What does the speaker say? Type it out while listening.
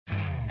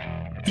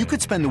You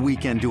could spend the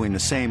weekend doing the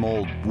same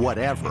old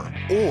whatever,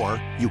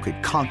 or you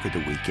could conquer the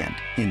weekend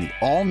in the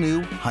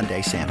all-new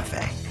Hyundai Santa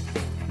Fe.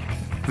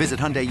 Visit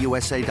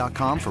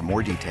HyundaiUSA.com for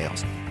more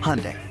details.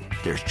 Hyundai,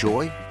 there's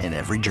joy in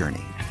every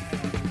journey.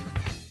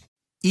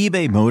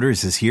 eBay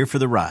Motors is here for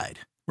the ride.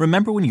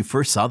 Remember when you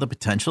first saw the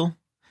potential?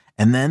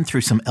 And then through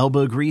some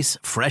elbow grease,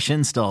 fresh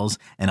installs,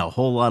 and a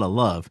whole lot of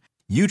love,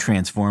 you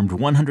transformed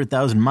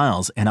 100,000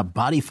 miles and a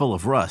body full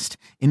of rust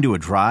into a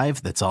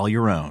drive that's all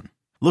your own.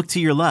 Look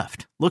to your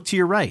left. Look to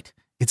your right.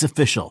 It's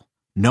official.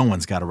 No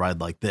one's got a ride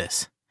like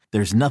this.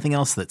 There's nothing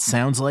else that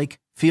sounds like,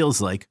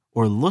 feels like,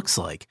 or looks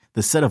like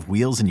the set of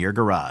wheels in your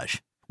garage.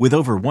 With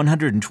over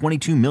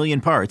 122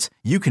 million parts,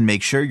 you can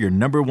make sure your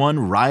number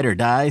one ride or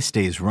die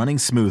stays running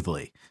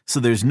smoothly.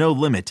 So there's no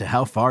limit to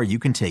how far you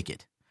can take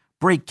it.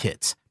 Brake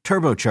kits,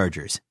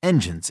 turbochargers,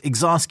 engines,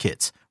 exhaust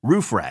kits,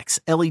 roof racks,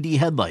 LED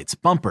headlights,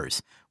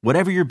 bumpers,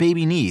 whatever your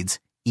baby needs,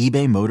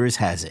 eBay Motors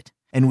has it.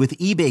 And with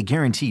eBay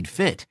Guaranteed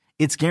Fit,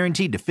 it's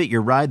guaranteed to fit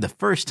your ride the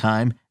first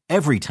time,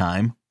 every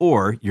time,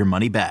 or your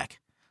money back.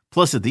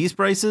 Plus, at these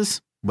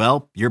prices,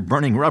 well, you're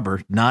burning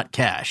rubber, not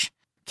cash.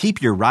 Keep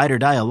your ride or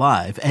die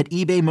alive at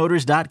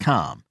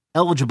ebaymotors.com.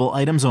 Eligible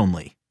items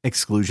only.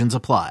 Exclusions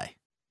apply.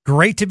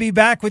 Great to be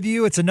back with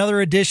you. It's another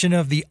edition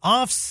of the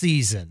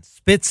off-season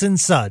Spits and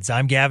Suds.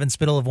 I'm Gavin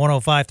Spittle of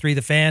 105.3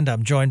 The Fan.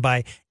 I'm joined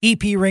by EP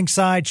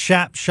Rinkside,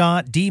 Shap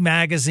Shot, D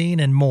Magazine,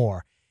 and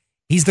more.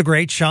 He's the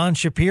great Sean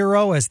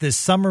Shapiro. As this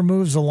summer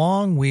moves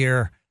along,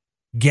 we're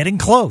getting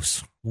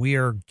close. We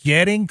are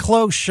getting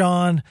close,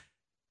 Sean,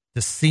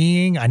 to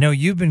seeing. I know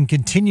you've been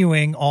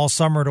continuing all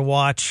summer to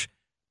watch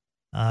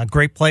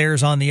great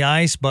players on the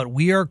ice, but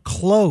we are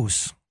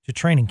close to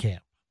training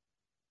camp.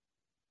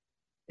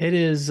 It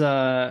is,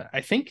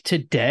 I think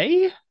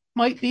today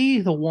might be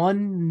the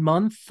 1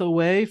 month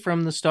away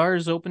from the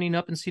Stars opening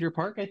up in Cedar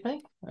Park, I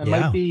think. It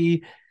might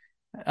be,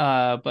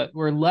 but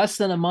we're less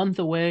than a month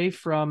away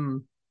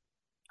from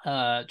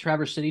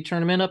Traverse City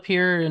tournament up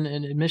here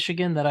in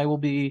Michigan that I will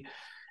be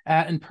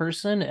at in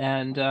person,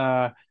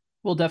 and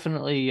we'll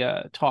definitely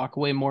talk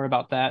way more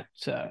about that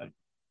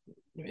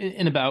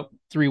in about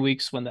 3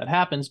 weeks when that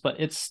happens. But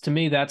it's, to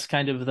me, that's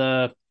kind of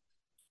the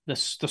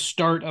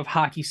start of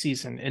hockey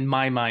season in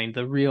my mind.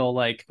 The real,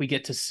 like, we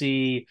get to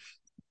see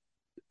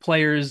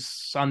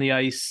players on the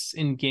ice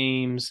in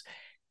games,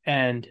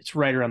 and it's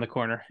right around the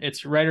corner.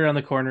 It's right around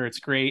the corner. It's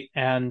great,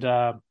 and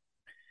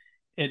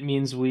it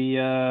means we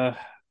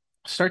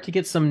start to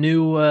get some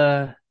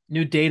new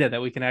data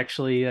that we can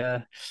actually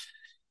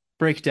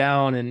break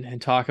down and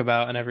talk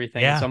about and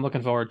everything. Yeah. So I'm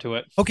looking forward to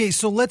it. Okay,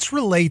 so let's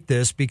relate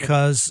this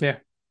because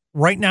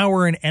right now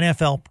we're in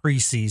NFL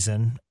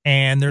preseason,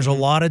 and there's a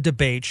lot of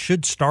debate.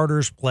 Should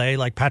starters play?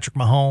 Like Patrick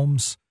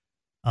Mahomes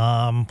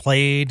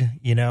played.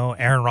 You know,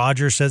 Aaron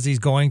Rodgers says he's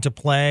going to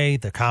play.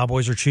 The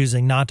Cowboys are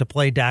choosing not to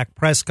play Dak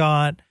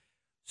Prescott.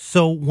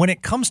 So when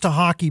it comes to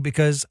hockey,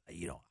 because,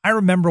 you know, I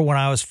remember when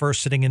I was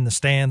first sitting in the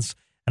stands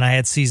and I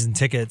had season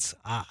tickets,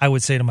 I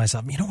would say to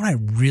myself, you know what I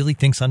really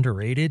think's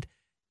underrated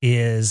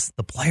is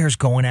the players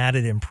going at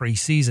it in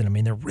preseason. I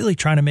mean, they're really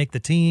trying to make the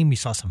team. You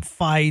saw some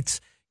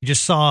fights. You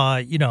just saw,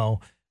 you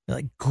know,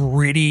 like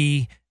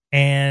gritty.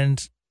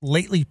 And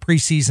lately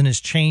preseason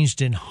has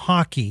changed in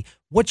hockey.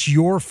 What's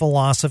your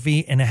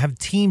philosophy, and have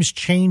teams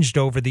changed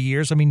over the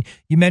years? I mean,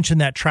 you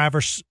mentioned that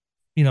Traverse,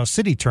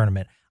 City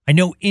tournament. I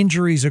know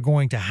injuries are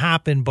going to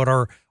happen, but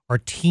are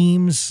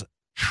teams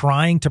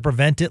trying to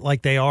prevent it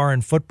like they are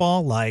in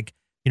football? Like,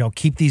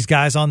 keep these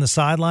guys on the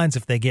sidelines.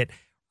 If they get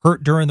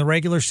hurt during the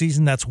regular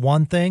season, that's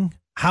one thing.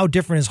 How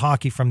different is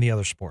hockey from the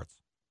other sports?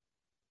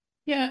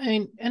 Yeah, I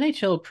mean,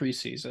 NHL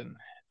preseason,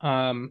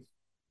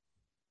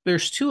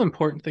 there's two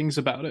important things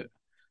about it.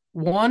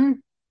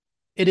 One,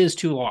 it is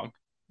too long.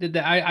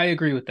 I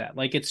agree with that.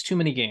 Like, it's too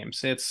many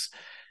games.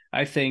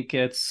 I think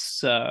they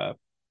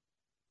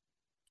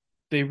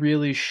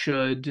really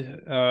should,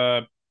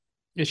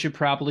 it should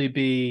probably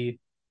be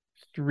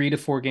 3 to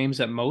 4 games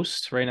at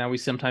most. Right now, we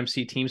sometimes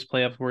see teams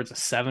play upwards of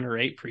 7 or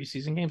 8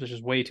 preseason games, which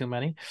is way too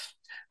many.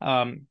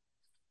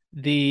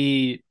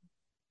 The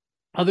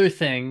other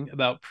thing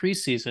about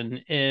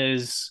preseason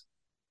is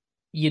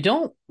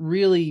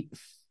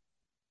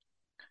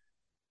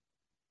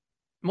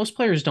most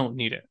players don't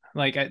need it.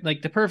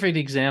 Like the perfect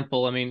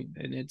example, I mean,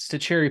 it's to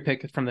cherry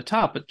pick from the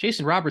top, but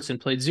Jason Robertson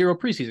played 0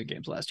 preseason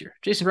games last year.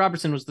 Jason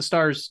Robertson was the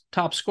Stars'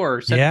 top scorer,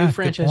 set a new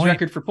franchise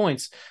record for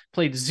points,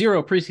 played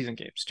 0 preseason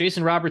games.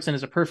 Jason Robertson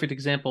is a perfect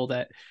example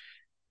that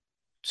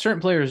certain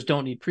players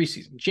don't need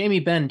preseason. Jamie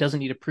Benn doesn't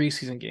need a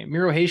preseason game.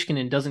 Miro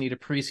Heiskanen doesn't need a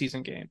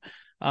preseason game.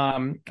 I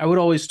would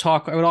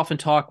often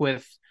talk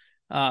with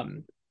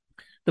the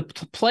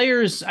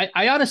players.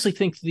 I honestly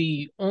think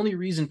the only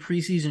reason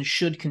preseason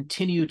should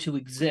continue to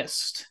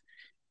exist,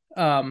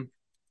 not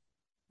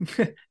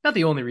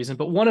the only reason,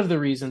 but one of the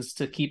reasons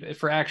to keep it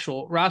for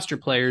actual roster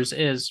players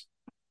is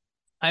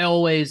I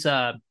always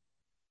I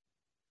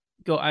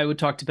would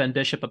talk to Ben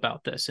Bishop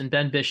about this, and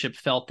Ben Bishop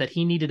felt that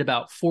he needed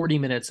about 40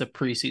 minutes of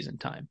preseason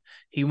time.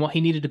 He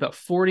needed about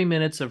 40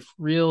 minutes of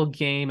real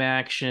game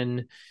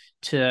action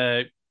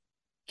to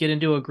get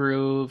into a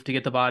groove, to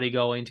get the body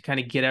going, to kind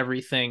of get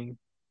everything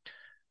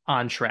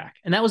on track.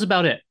 And that was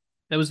about it.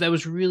 That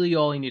was really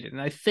all he needed.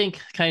 And I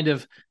think kind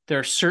of there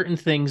are certain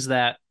things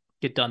that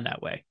get done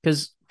that way,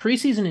 because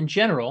preseason in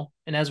general,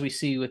 and as we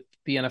see with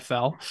the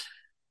NFL,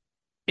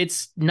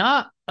 it's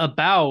not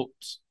about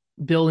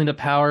building a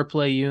power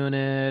play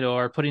unit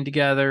or putting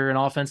together an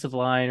offensive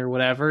line or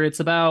whatever. It's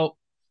about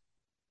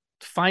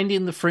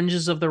finding the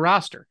fringes of the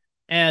roster.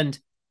 And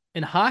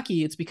in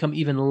hockey, it's become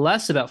even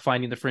less about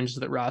finding the fringes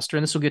of the roster.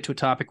 And this will get to a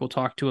topic we'll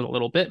talk to in a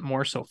little bit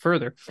more so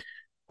further.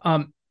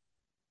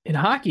 In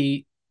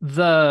hockey,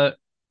 the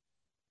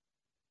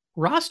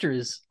roster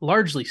is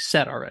largely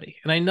set already.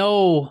 And I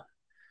know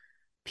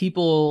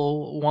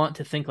people want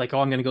to think like, oh,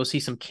 I'm going to go see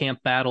some camp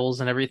battles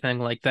and everything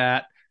like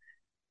that.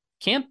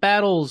 Camp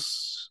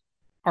battles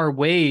are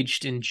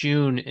waged in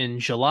June and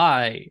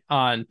July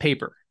on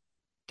paper.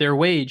 They're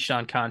waged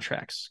on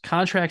contracts.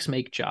 Contracts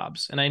make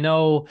jobs. And I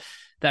know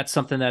that's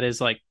something that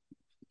is like,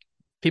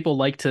 people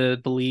like to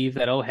believe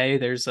that, oh, hey,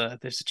 there's a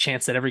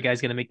chance that every guy's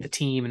going to make the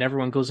team and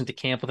everyone goes into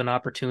camp with an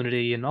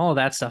opportunity and all of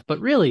that stuff. But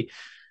really,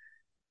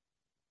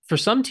 for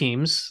some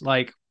teams,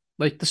 like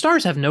the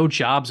Stars have no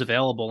jobs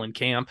available in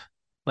camp.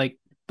 Like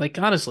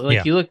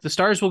honestly, you look, the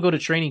Stars will go to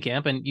training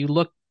camp and you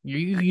look,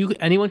 you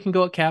anyone can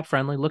go at cap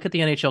friendly, look at the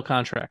NHL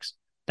contracts.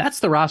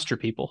 That's the roster,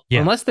 people. Yeah.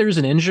 Unless there's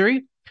an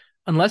injury,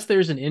 unless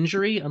there's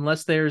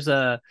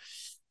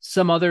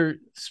some other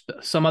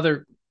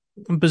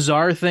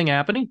bizarre thing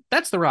happening,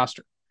 that's the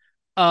roster.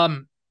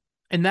 And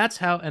that's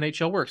how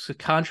NHL works. The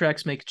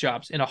contracts make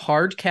jobs. In a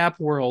hard cap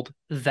world,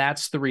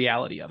 that's the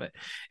reality of it.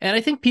 And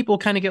I think people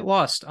kind of get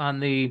lost on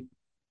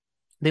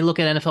they look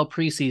at NFL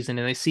preseason and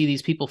they see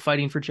these people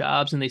fighting for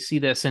jobs and they see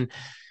this. And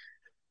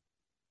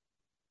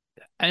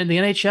the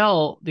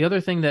NHL, the other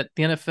thing that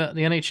the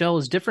NHL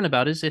is different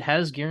about is it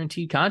has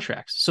guaranteed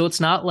contracts. So it's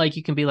not like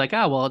you can be like,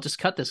 well, I'll just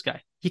cut this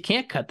guy. You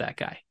can't cut that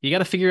guy. You got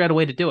to figure out a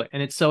way to do it.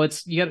 And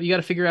you got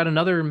to figure out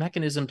another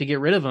mechanism to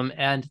get rid of him.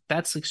 And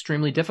that's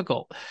extremely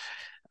difficult.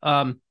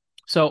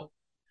 So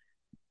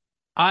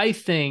I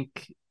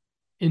think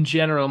in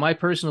general, my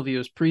personal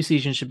view is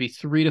preseason should be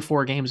 3 to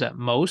 4 games at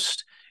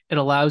most. It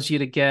allows you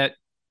to get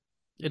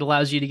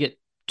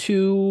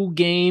 2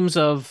 games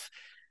of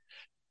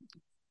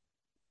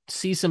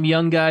see some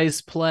young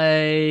guys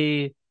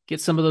play, get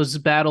some of those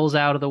battles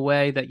out of the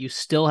way that you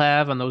still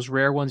have on those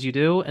rare ones you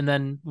do, and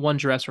then 1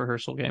 dress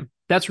rehearsal game.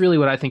 That's really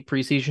what I think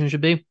preseason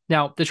should be.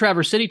 Now, the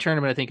Traverse City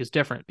tournament, I think, is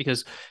different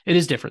because it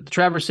is different. The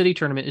Traverse City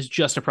tournament is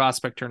just a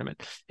prospect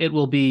tournament. It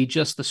will be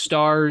just the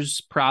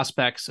Stars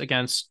prospects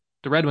against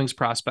the Red Wings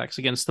prospects,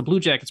 against the Blue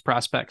Jackets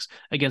prospects,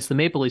 against the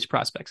Maple Leafs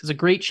prospects. It's a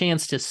great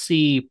chance to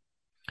see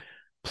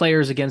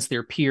players against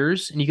their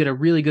peers, and you get a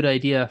really good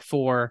idea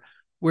for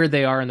where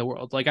they are in the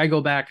world. Like I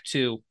go back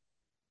to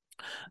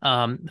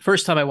the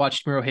first time I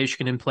watched Miro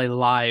Heiskanen play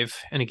live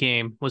in a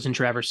game was in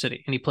Traverse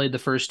City, and he played the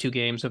first 2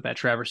 games of that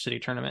Traverse City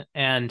tournament.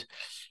 And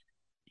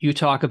you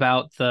talk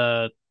about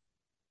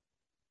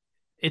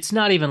it's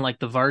not even like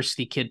the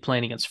varsity kid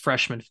playing against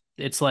freshmen.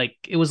 It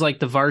was like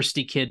the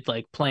varsity kid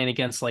like playing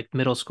against like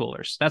middle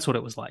schoolers. That's what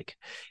it was like.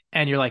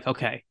 And you're like,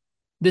 okay,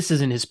 this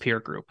isn't his peer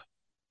group.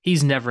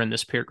 He's never in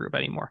this peer group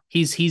anymore.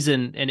 He's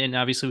in, and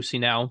obviously we see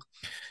now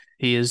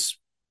he is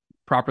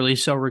properly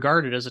so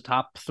regarded as a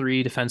top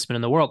 3 defenseman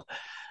in the world.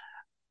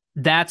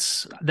 That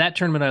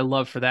tournament I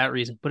love for that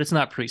reason, but it's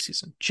not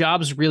preseason.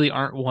 Jobs really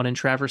aren't won in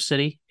Traverse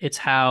City. It's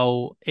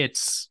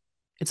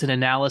an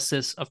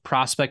analysis of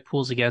prospect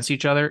pools against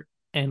each other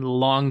and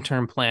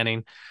long-term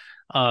planning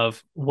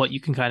of what you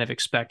can kind of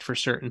expect for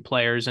certain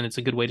players, and it's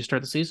a good way to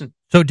start the season.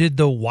 So did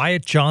the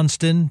Wyatt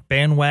Johnston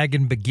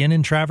bandwagon begin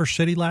in Traverse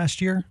City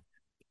last year?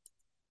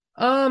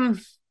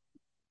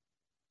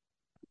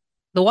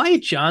 The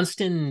Wyatt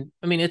Johnston,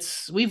 I mean,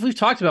 we've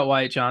talked about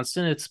Wyatt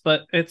Johnston,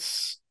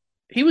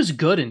 he was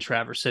good in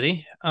Traverse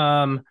City.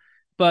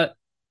 But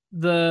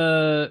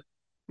the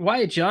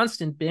Wyatt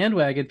Johnston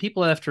bandwagon,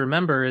 people have to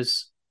remember,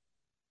 is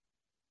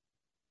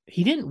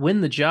he didn't win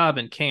the job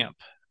in camp.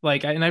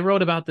 And I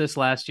wrote about this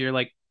last year,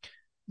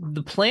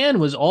 the plan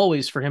was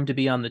always for him to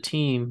be on the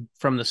team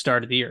from the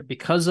start of the year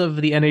because of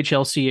the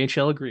NHL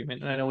CHL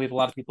agreement. And I know we have a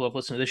lot of people who have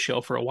listened to this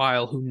show for a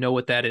while who know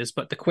what that is,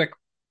 but the quick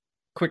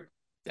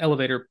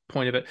elevator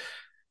point of it,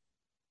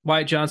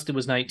 Wyatt Johnston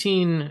was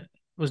 19.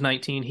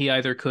 He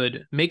either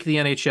could make the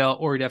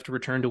NHL or he'd have to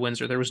return to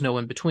Windsor. There was no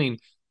in between.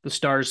 The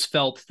Stars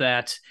felt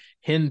that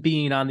him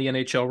being on the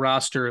NHL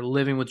roster,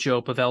 living with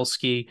Joe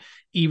Pavelski,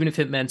 even if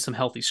it meant some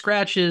healthy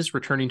scratches,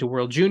 returning to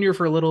World Junior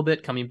for a little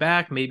bit, coming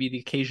back, maybe the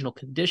occasional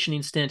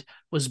conditioning stint,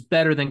 was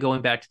better than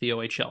going back to the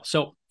OHL.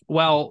 So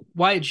while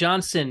Wyatt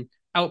Johnston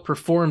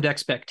outperformed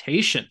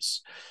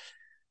expectations,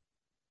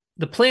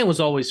 the plan was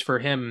always for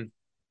him.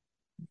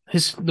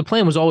 The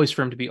plan was always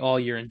for him to be all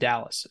year in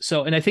Dallas.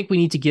 So, and I think we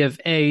need to give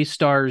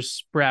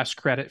Stars brass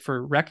credit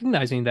for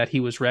recognizing that he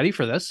was ready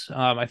for this.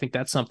 I think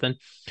that's something.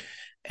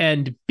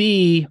 And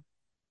B,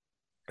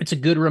 it's a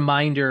good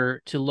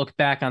reminder to look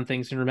back on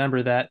things and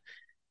remember that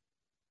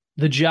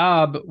the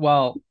job,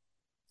 while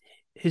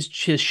his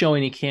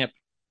showing in camp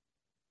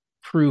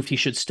proved he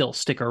should still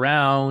stick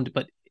around,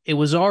 but it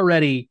was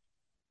already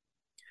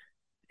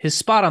his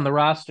spot on the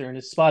roster and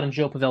his spot in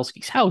Joe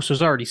Pavelski's house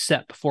was already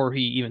set before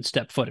he even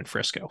stepped foot in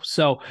Frisco.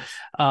 So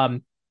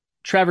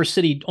Traverse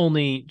City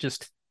only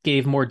just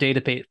gave more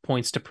data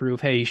points to prove,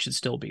 hey, you should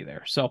still be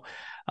there. So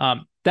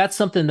that's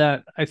something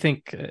that I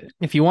think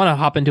if you want to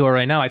hop into it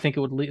right now, I think it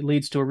would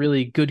leads to a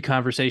really good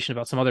conversation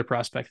about some other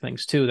prospect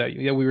things too that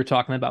we were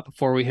talking about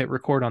before we hit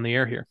record on the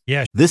air here.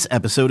 Yeah. This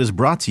episode is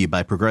brought to you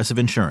by Progressive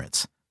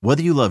Insurance.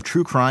 Whether you love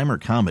true crime or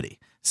comedy,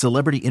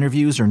 celebrity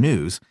interviews or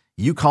news,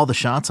 you call the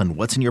shots on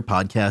what's in your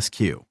podcast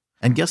queue.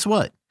 And guess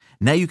what?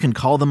 Now you can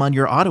call them on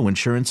your auto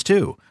insurance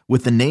too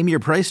with the Name Your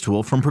Price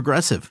tool from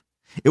Progressive.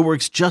 It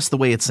works just the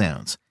way it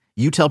sounds.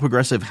 You tell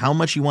Progressive how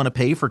much you want to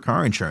pay for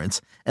car insurance,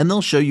 and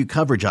they'll show you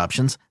coverage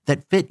options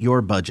that fit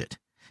your budget.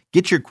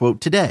 Get your quote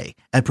today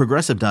at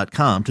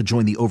Progressive.com to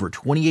join the over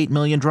 28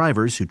 million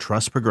drivers who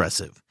trust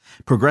Progressive.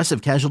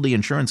 Progressive Casualty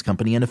Insurance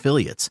Company and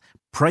Affiliates.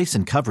 Price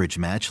and coverage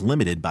match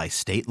limited by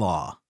state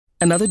law.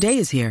 Another day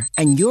is here,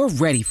 and you're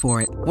ready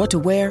for it. What to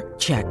wear?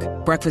 Check.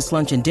 Breakfast,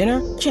 lunch, and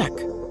dinner? Check.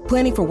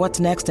 Planning for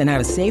what's next and how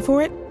to save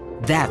for it?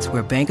 That's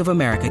where Bank of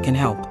America can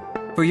help.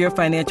 For your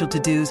financial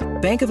to-dos,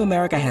 Bank of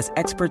America has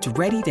experts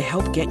ready to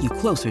help get you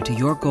closer to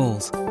your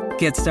goals.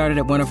 Get started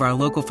at one of our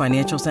local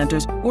financial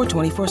centers or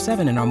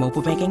 24/7 in our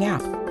mobile banking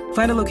app.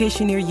 Find a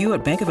location near you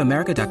at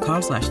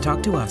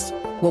bankofamerica.com/talktous.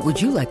 What would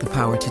you like the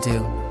power to do?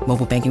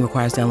 Mobile banking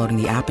requires downloading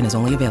the app and is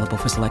only available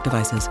for select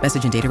devices.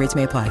 Message and data rates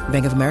may apply.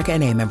 Bank of America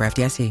NA, member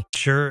FDIC.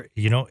 Sure.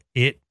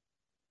 It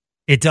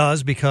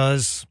does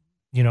because,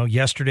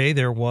 yesterday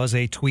there was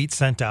a tweet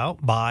sent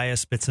out by a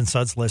Spits and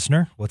Suds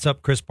listener. What's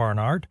up, Chris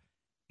Barnard?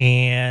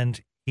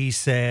 And he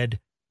said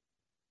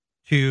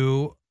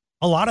to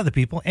a lot of the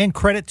people, and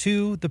credit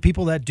to the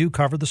people that do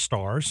cover the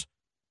Stars,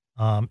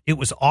 it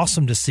was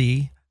awesome to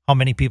see how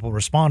many people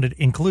responded,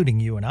 including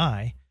you and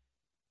I.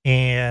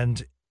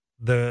 And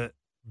the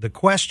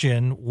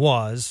question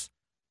was,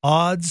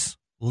 odds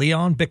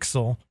Leon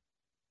Bichsel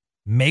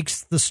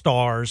makes the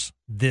Stars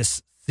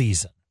this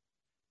season.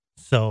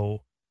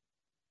 So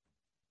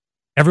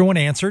everyone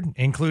answered,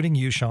 including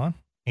you, Sean.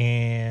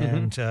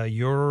 And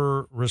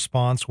your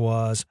response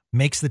was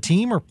makes the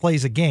team or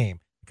plays a game,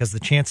 because the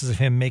chances of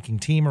him making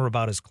team are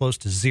about as close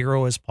to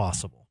zero as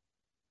possible.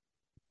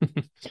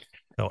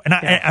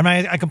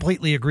 I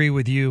completely agree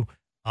with you.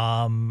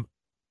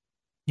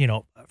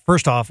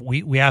 First off,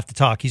 we have to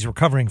talk. He's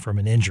recovering from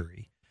an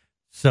injury.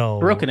 So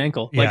broken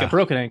ankle, like a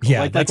broken ankle.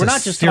 Yeah, like we're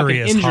not just talking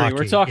injury. Hockey.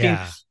 We're talking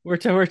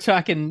we're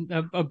talking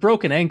a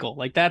broken ankle.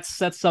 Like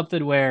that's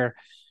something where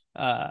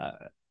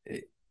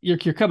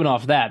you're coming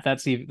off that.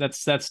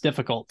 That's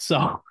difficult.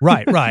 So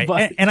right.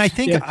 But, and I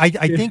think I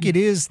think it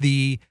is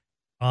the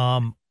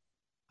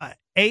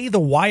the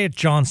Wyatt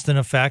Johnston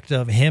effect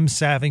of him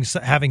having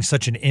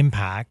such an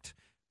impact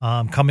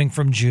coming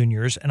from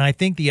juniors. And I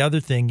think the other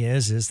thing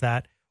is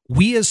that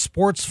we as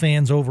sports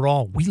fans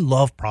overall, we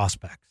love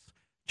prospects.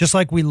 Just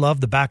like we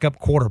love the backup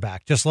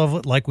quarterback,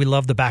 like we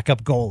love the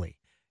backup goalie.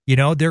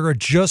 There are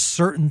just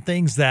certain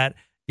things that,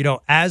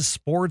 as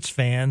sports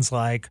fans,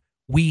 like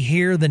we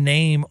hear the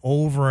name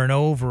over and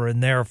over,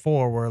 and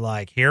therefore we're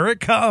like, here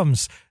it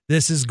comes.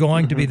 This is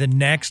going to be the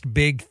next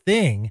big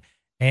thing.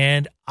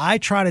 And I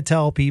try to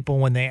tell people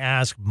when they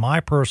ask my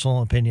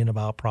personal opinion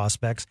about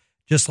prospects,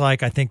 just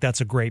like I think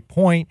that's a great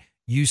point.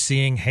 You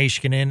seeing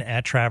Heiskanen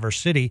at Traverse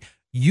City,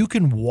 you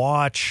can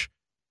watch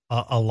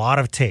a lot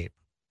of tape.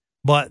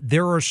 But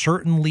there are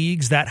certain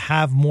leagues that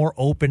have more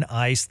open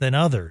ice than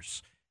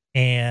others.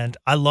 And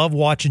I love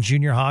watching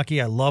junior hockey.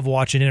 I love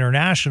watching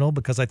international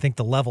because I think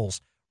the levels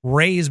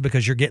raise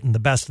because you're getting the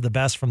best of the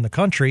best from the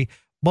country.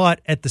 But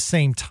at the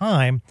same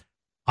time,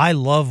 I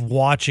love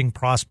watching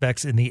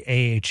prospects in the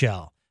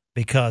AHL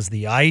because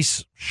the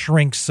ice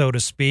shrinks, so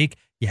to speak.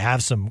 You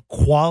have some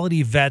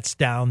quality vets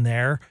down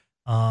there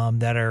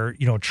that are,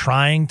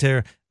 trying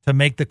to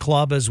make the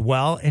club as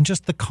well. And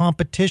just the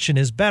competition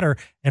is better.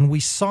 And we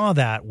saw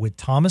that with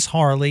Thomas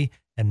Harley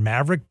and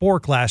Maverick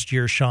Bourque last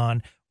year,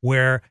 Sean,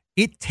 where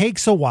it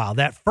takes a while.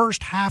 That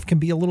first half can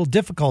be a little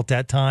difficult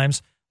at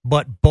times,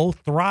 but both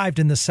thrived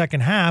in the second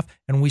half.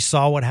 And we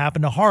saw what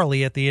happened to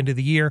Harley at the end of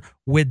the year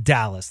with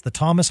Dallas. The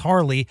Thomas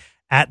Harley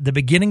at the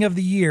beginning of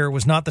the year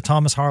was not the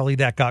Thomas Harley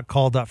that got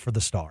called up for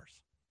the Stars.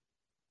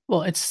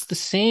 Well, it's the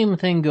same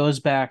thing goes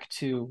back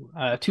to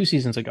 2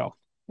 seasons ago.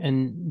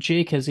 And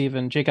Jake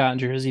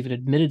Ottinger has even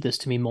admitted this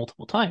to me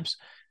multiple times.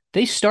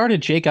 They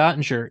started Jake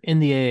Ottinger in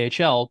the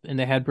AHL, and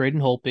they had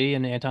Braden Holtby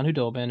and Anton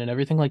Hudobin and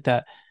everything like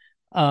that.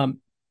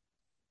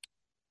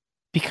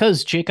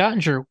 Because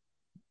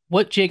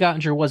what Jake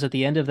Ottinger was at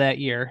the end of that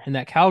year in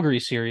that Calgary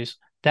series,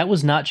 that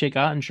was not Jake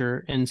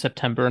Ottinger in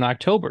September and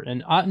October.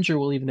 And Ottinger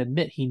will even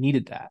admit he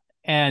needed that.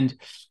 And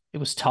it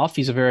was tough.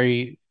 He's a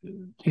very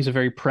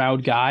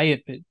proud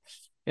guy.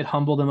 It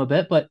humbled him a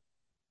bit, but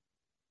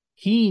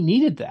he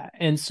needed that.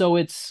 And so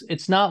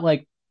it's not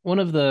like one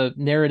of the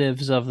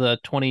narratives of the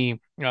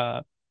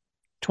 21-22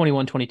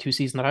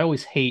 season that I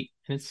always hate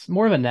and it's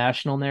more of a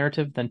national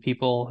narrative than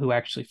people who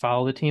actually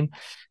follow the team,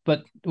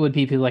 but it would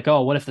be people like,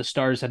 oh, what if the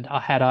Stars had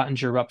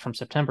Ottinger up from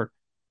September?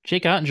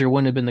 Jake Ottinger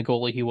wouldn't have been the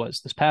goalie he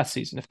was this past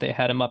season if they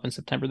had him up in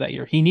September that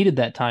year. He needed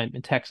that time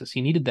in Texas.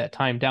 He needed that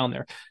time down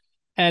there.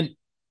 And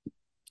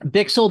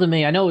Bixel, to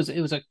me, I know it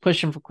was a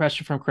question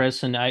from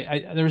Chris, and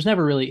I there was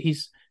never really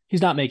he's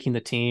not making the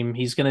team.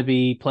 He's going to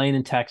be playing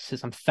in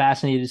Texas. I'm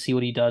fascinated to see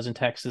what he does in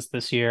Texas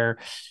this year.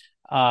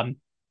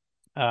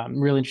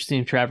 Really interested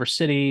in Traverse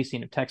City,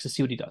 seeing Texas,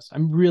 see what he does.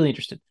 I'm really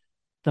interested.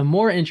 The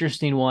more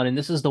interesting one, and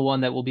this is the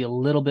one that will be a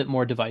little bit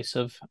more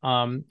divisive.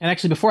 And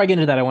actually, before I get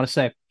into that, I want to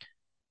say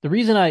the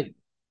reason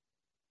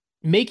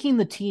making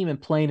the team and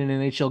playing an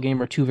NHL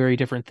game are two very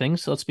different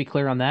things. So let's be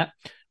clear on that.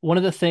 One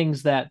of the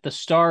things that the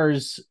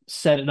Stars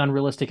set an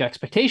unrealistic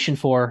expectation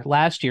for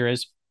last year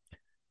is,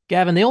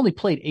 Gavin, they only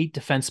played 8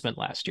 defensemen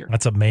last year.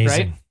 That's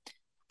amazing. Right?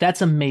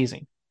 That's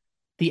amazing.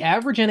 The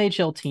average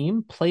NHL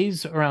team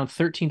plays around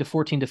 13 to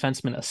 14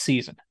 defensemen a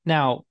season.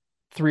 Now,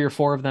 3 or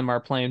 4 of them are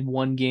playing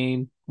one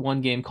game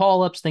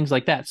call-ups, things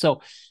like that.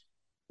 So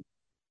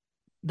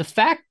the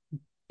fact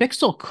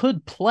Bixel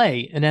could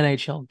play an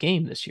NHL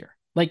game this year,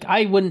 like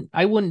I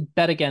wouldn't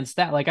bet against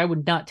that. Like I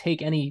would not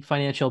take any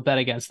financial bet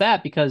against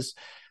that, because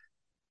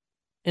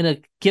in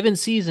a given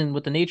season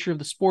with the nature of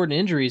the sport and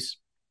injuries,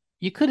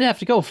 you could have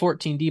to go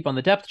 14 deep on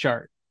the depth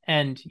chart,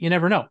 and you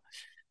never know.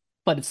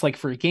 But it's like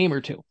for a game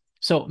or two.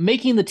 So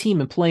making the team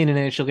and playing an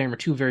NHL game are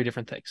two very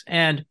different things.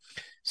 And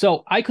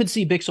so I could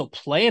see Bixel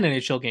play an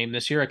NHL game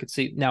this year. I could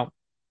see now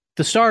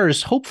the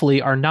Stars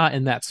hopefully are not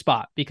in that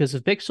spot, because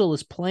if Bixel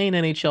is playing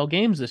NHL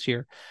games this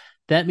year,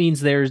 that means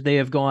they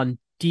have gone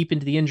deep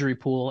into the injury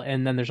pool,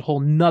 and then there's a whole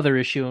nother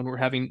issue, and we're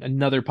having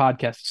another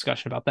podcast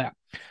discussion about that.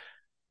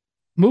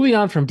 Moving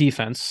on from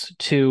defense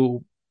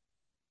to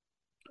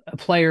a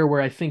player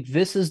where I think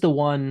this is the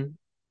one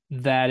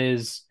that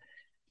is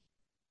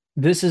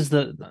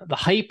the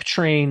hype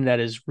train that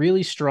is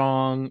really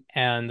strong,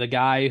 and the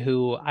guy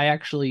who I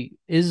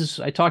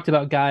talked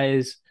about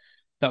guys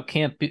about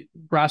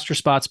roster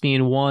spots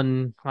being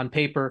one on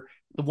paper.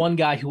 The one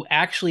guy who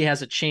actually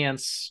has a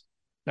chance,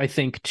 I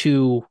think,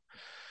 to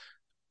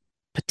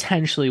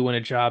potentially win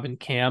a job in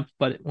camp,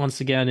 but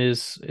once again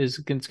is it's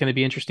going to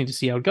be interesting to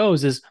see how it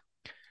goes, is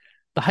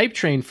the hype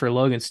train for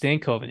Logan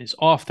Stankoven is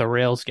off the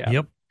rails, Gavin.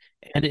 Yep.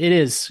 And it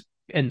is,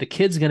 and the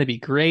kid's going to be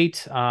great.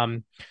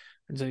 Through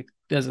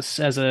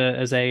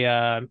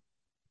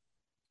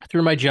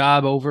my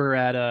job over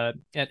at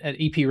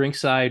EP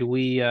Rinkside,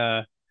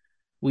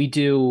 we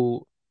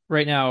do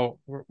right now.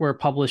 We're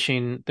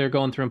publishing. They're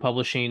going through and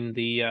publishing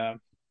the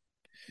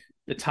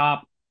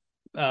top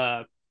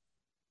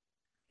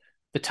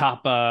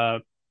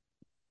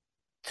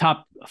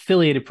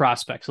affiliated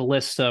prospects, a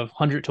list of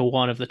 100 to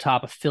 1 of the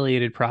top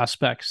affiliated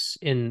prospects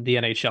in the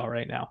NHL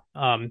right now.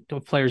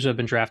 Players who have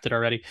been drafted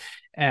already,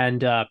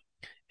 and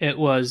it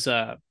was.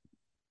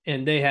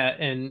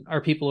 And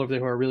our people over there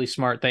who are really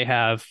smart, they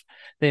have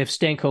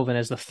Stankoven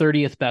as the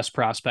 30th best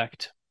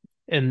prospect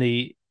in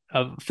the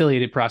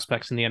affiliated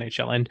prospects in the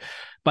NHL. And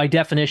by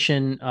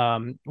definition,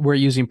 we're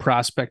using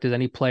prospect as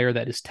any player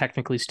that is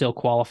technically would still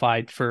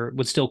qualify for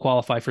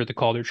the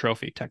Calder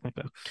Trophy,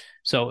 technically.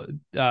 So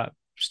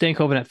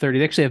Stankoven at 30.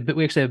 We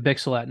actually have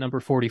Bixel at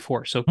number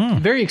 44. So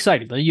very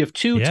excited. You have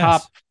two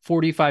top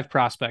 45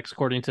 prospects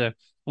according to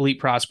Elite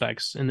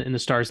Prospects in the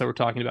Stars that we're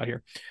talking about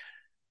here.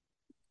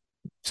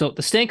 So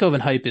the Stankoven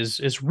hype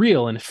is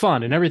real and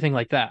fun and everything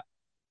like that.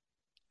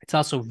 It's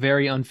also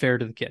very unfair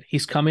to the kid.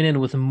 He's coming in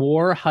with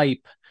more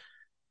hype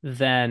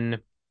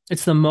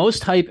it's the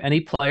most hype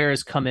any player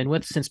has come in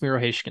with since Miro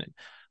Heiskanen.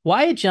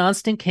 Wyatt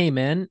Johnston came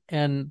in,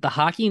 and the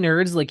hockey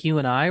nerds like you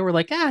and I were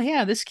like,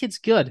 yeah, this kid's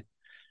good.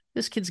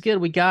 This kid's good.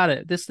 We got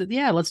it.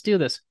 Let's do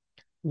this.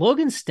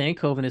 Logan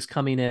Stankoven is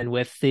coming in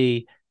with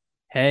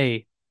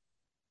hey,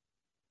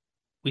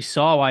 we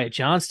saw Wyatt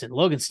Johnston.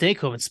 Logan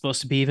Stankoven's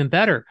supposed to be even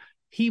better.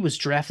 He was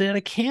drafted out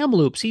of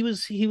Kamloops. He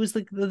was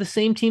the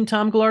same team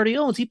Tom Gillardi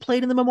owns. He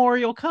played in the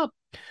Memorial Cup.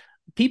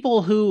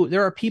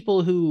 There are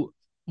people who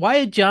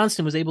Wyatt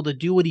Johnston was able to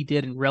do what he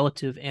did in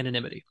relative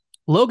anonymity.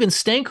 Logan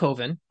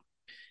Stankoven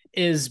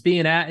is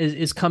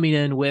coming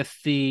in with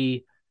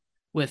a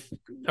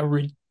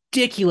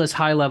ridiculous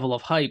high level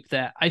of hype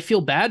that I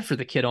feel bad for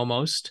the kid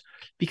almost,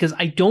 because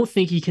I don't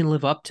think he can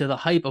live up to the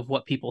hype of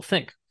what people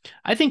think.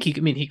 I think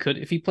he could,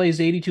 if he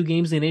plays 82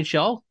 games in the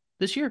NHL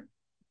this year,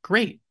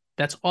 great.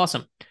 That's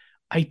awesome.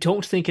 I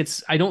don't think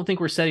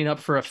we're setting up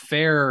for a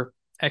fair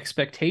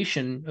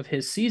expectation of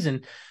his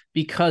season,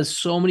 because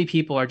so many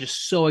people are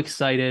just so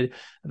excited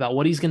about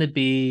what he's going to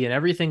be and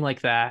everything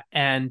like that.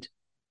 And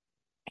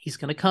he's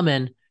going to come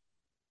in,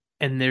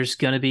 and there's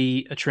going to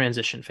be a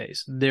transition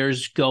phase.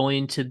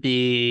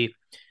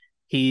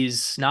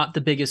 He's not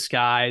the biggest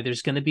guy.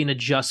 There's going to be an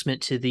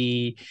adjustment to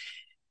the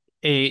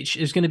age.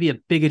 There's going to be a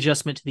big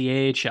adjustment to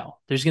the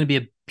AHL. There's going to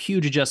be a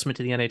huge adjustment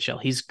to the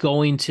NHL. He's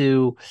going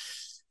to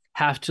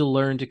have to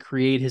learn to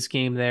create his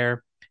game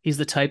there. He's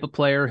the type of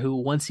player who,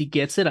 once he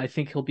gets it, I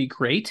think he'll be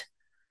great,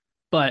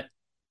 but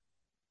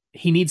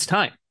he needs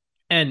time.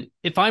 And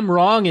if I'm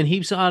wrong and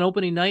he's on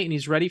opening night and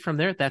he's ready from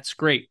there, that's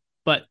great.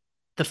 But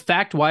the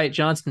fact Wyatt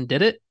Johnston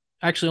did it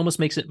actually almost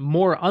makes it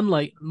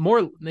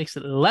makes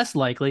it less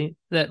likely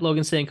that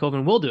Logan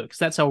Stankoven will do it, because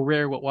that's how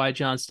rare what Wyatt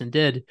Johnston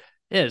did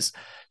is.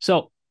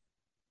 So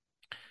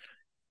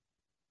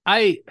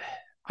I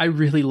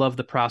really love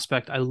the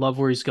prospect. I love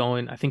where he's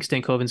going. I think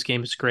Stankoven's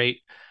game is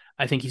great.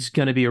 I think he's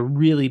going to be a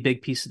really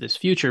big piece of this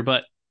future,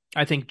 but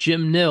I think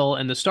Jim Nill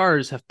and the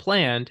Stars have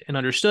planned and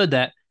understood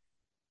that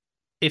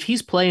if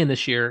he's playing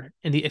this year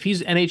and if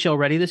he's NHL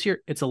ready this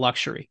year, it's a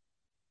luxury.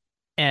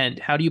 And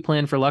how do you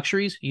plan for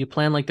luxuries? You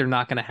plan like they're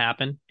not going to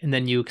happen, and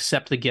then you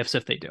accept the gifts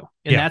if they do.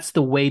 And that's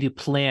the way to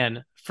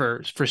plan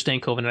for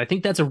Stankoven. And I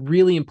think that's a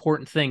really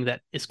important thing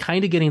that is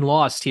kind of getting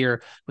lost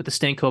here with the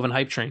Stankoven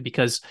hype train,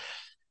 because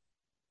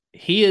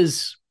he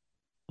is,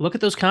 look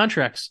at those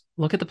contracts.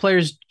 Look at the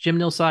players Jim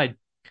Nill's side.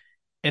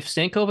 If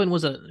Stankoven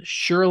was a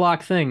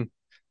Sherlock thing,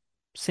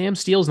 Sam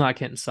Steele's not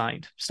getting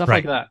signed. Stuff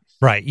like that.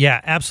 Right. Yeah,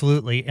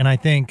 absolutely. And I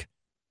think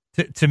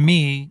to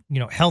me,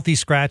 healthy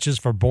scratches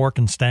for Bork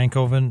and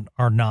Stankoven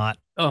are not.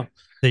 Oh,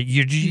 that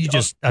you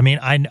just. I mean,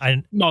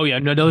 I. Oh yeah,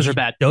 no, those are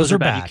bad. Those are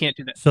bad. You can't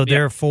do that. So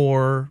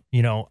therefore,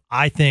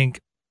 I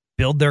think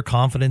build their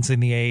confidence in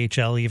the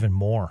AHL even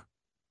more.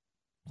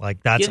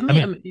 Like that's.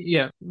 I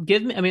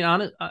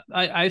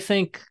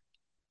think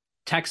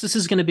Texas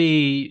is going to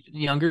be a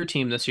younger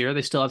team this year.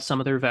 They still have some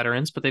of their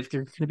veterans, but they're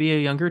going to be a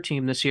younger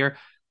team this year.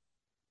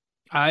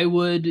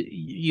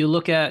 You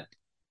look at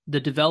the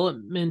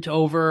development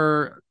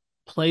over,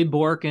 play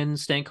Bork and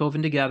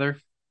Stankoven together.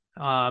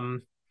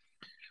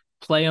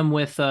 Play him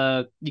with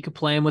you could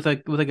play him with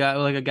a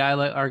guy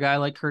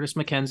like Curtis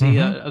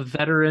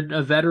McKenzie,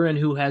 a veteran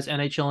who has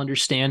NHL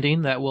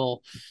understanding that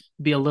will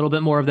be a little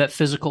bit more of that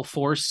physical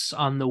force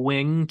on the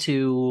wing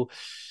to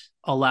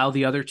allow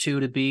the other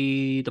two to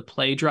be the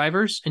play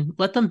drivers, and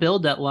let them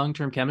build that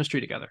long-term chemistry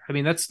together. I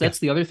mean, that's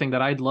the other thing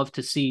that I'd love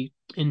to see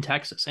in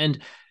Texas.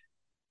 And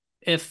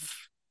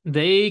if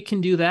they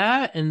can do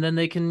that, and then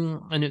they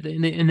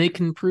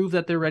can prove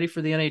that they're ready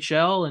for the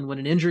NHL, and when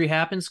an injury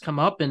happens, come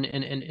up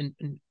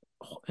and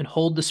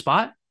hold the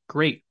spot,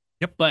 great.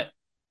 Yep. But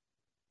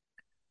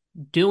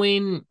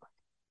because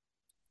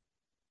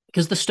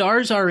the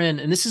Stars are in,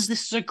 and this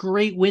is a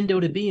great window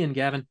to be in,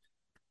 Gavin.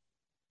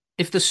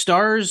 If the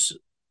Stars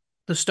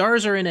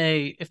were in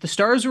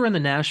the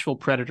Nashville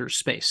Predators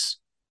space,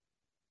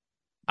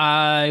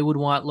 I would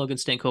want Logan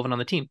Stankoven on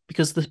the team,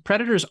 because the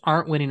Predators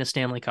aren't winning a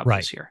Stanley Cup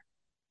this year.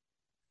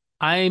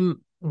 I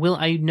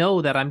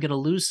know that I'm going to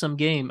lose some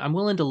game. I'm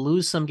willing to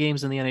lose some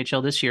games in the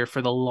NHL this year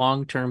for the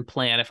long-term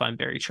plan if I'm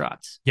Barry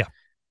Trotz. Yeah.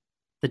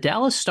 The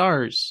Dallas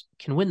Stars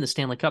can win the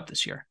Stanley Cup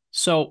this year.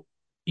 So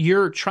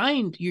you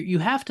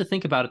have to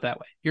think about it that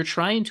way. You're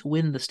trying to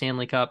win the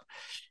Stanley Cup,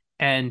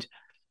 and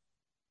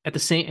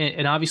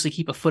obviously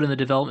keep a foot in the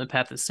development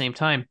path at the same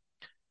time.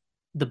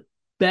 The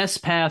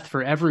best path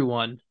for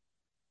everyone,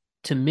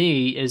 to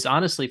me, is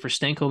honestly for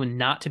Stankoven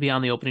not to be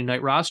on the opening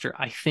night roster.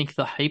 I think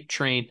the hype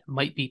train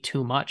might be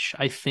too much.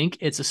 I think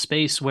it's a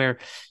space where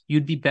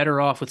you'd be better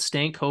off with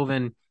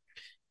Stankoven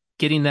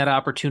getting that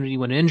opportunity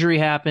when injury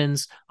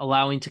happens,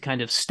 allowing to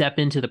kind of step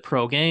into the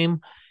pro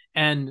game.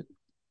 And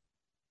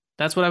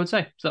that's what I would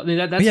say. So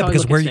that's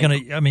because where are you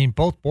going to,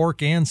 both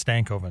Bork and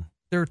Stankoven,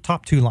 they're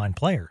top two line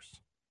players.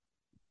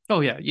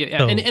 Oh yeah.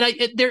 So, and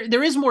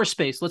there is more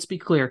space. Let's be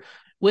clear.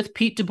 With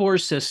Pete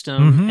DeBoer's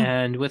system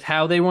and with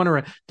how they want to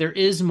run, there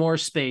is more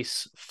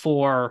space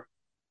for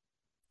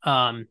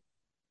Stankoven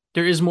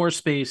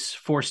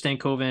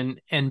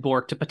and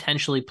Bork to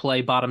potentially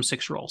play bottom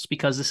six roles,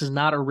 because this is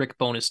not a Rick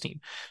Bowness team.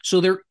 So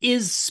there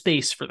is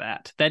space for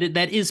that.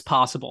 That is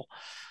possible.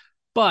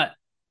 But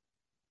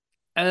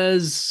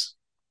the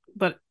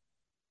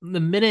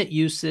minute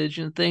usage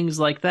and things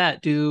like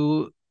that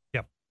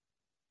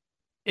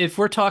if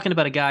we're talking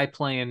about a guy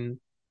playing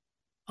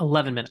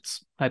 11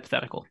 minutes,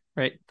 hypothetical,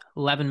 right?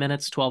 11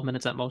 minutes, 12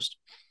 minutes at most.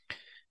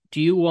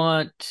 Do you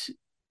want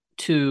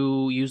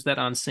to use that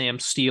on Sam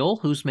Steele,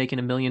 who's making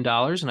 $1 million?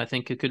 And I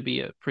think it could be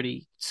a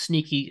pretty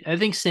sneaky, I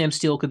think Sam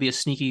Steele could be a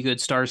sneaky good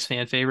Stars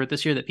fan favorite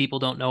this year that people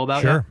don't know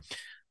about yet.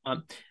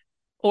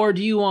 Or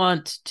do you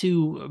want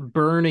to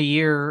burn a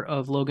year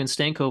of Logan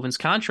Stankoven's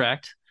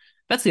contract?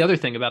 That's the other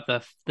thing about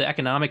the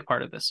economic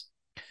part of this.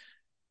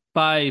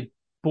 By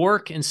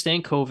Bork and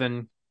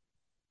Stankoven,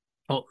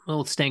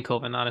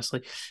 Stankoven,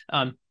 honestly,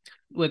 I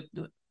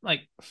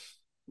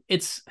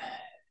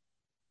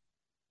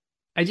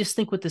just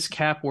think with this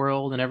cap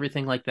world and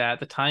everything like that,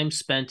 the time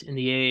spent in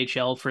the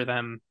AHL for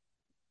them,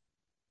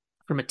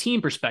 from a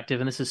team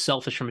perspective, and this is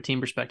selfish from a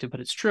team perspective, but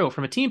it's true,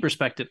 from a team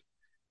perspective,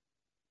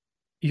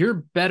 you're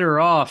better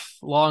off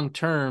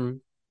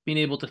long-term being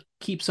able to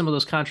keep some of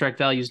those contract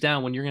values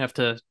down when you're going to have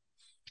to,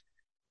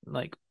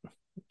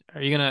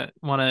 you're going to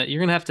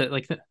have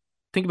to,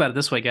 think about it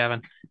this way,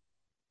 Gavin.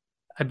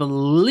 I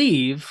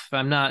believe, if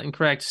I'm not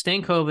incorrect,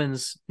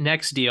 Stankoven's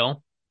next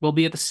deal will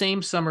be at the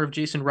same summer of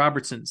Jason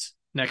Robertson's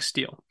next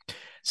deal.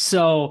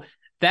 So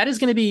that is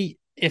going to be,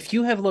 if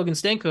you have Logan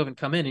Stankoven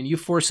come in and you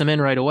force him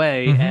in right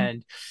away,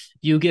 and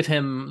you give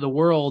him the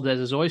world as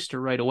his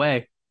oyster right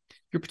away,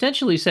 you're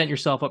potentially setting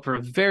yourself up for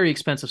a very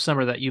expensive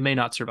summer that you may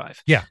not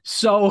survive. Yeah.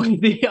 So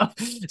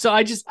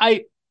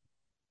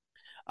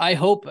I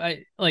hope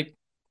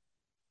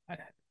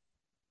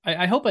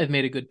I hope I've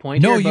made a good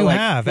point. No, here, you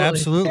have,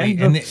 absolutely.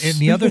 And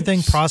the other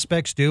thing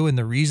prospects do, and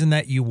the reason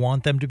that you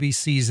want them to be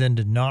seasoned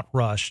and not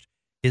rushed,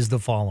 is the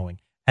following.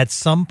 At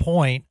some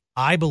point,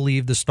 I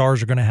believe the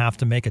Stars are going to have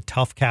to make a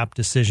tough cap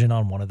decision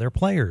on one of their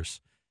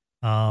players.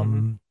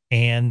 And,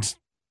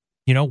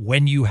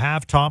 when you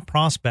have top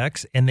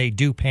prospects and they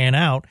do pan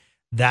out,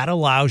 that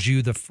allows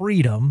you the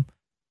freedom.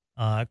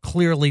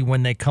 Clearly,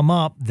 when they come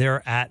up,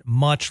 they're at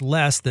much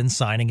less than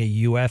signing a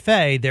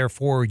UFA.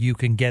 Therefore, you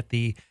can get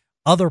the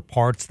other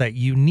parts that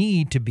you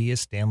need to be a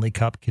Stanley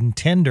Cup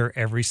contender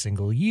every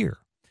single year.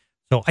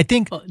 So I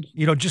think,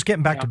 just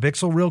getting back to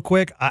Bichsel real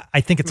quick,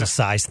 I think it's a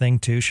size thing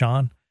too,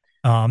 Sean,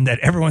 that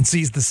everyone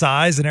sees the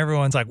size and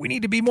everyone's like, we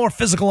need to be more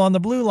physical on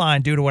the blue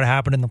line due to what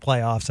happened in the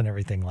playoffs and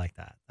everything like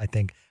that. I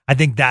think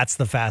that's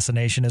the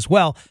fascination as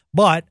well.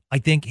 But I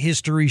think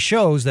history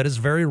shows that it's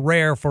very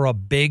rare for a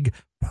big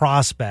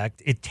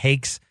prospect. It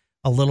takes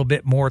a little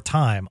bit more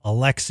time.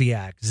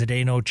 Alexiak,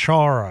 Zdeno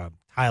Chara,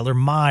 Tyler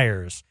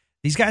Myers.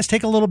 These guys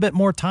take a little bit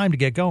more time to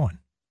get going.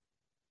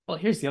 Well,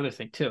 here's the other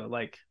thing too.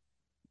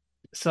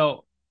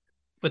 So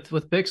with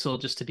Bichsel,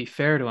 just to be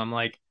fair to him,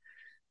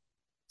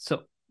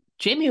 so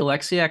Jamie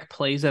Alexiak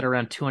plays at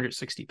around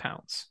 260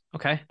 pounds.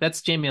 Okay.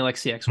 That's Jamie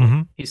Alexiak's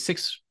weight. He's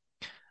 6.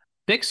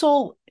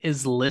 Bichsel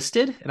is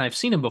listed, and I've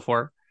seen him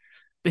before,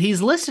 but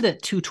he's listed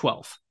at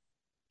 212.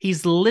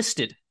 He's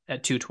listed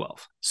at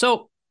 212.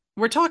 So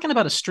we're talking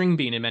about a string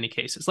bean in many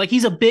cases.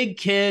 He's a big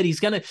kid.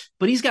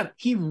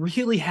 He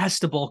really has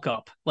to bulk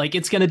up. You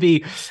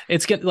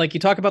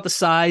talk about the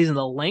size and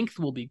the length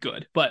will be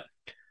good, but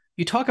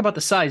you talk about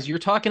the size, you're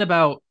talking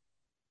about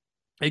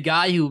a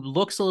guy who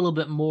looks a little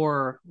bit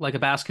more like a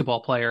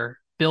basketball player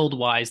build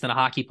wise than a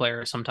hockey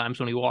player sometimes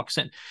when he walks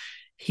in.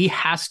 He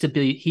has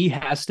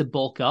to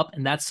bulk up.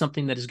 And that's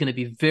something that is going to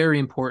be very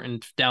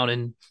important down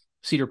in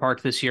Cedar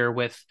Park this year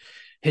with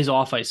his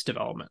off ice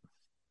development.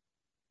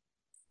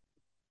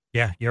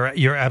 Yeah,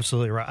 you're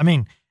absolutely right. I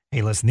mean,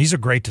 hey, listen, these are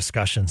great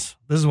discussions.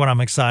 This is what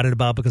I'm excited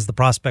about because the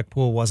prospect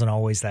pool wasn't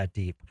always that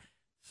deep.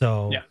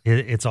 So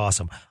it's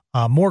awesome.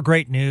 More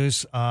great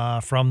news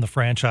from the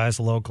franchise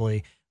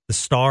locally. The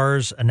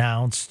Stars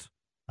announced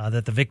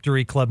that the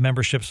Victory Club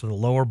memberships for the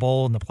lower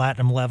bowl and the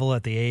platinum level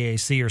at the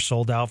AAC are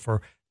sold out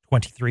for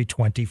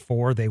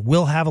 23-24. They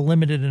will have a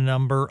limited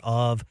number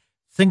of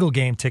single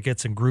game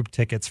tickets and group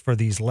tickets for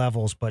these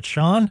levels. But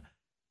Sean,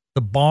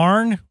 the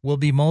barn will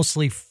be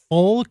mostly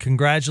full.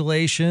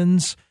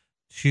 Congratulations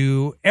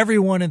to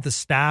everyone at the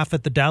staff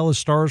at the Dallas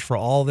Stars for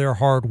all their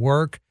hard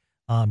work.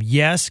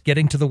 Yes,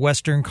 getting to the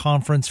Western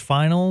Conference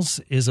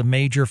Finals is a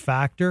major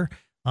factor,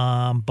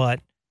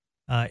 but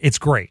it's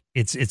great.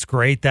 It's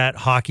great that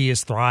hockey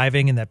is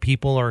thriving and that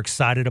people are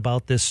excited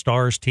about this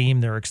Stars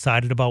team. They're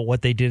excited about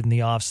what they did in the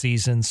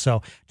offseason.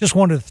 So just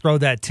wanted to throw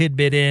that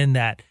tidbit in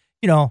that,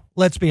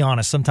 let's be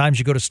honest, sometimes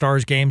you go to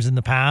Stars games in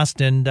the past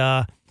and,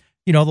 the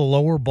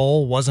lower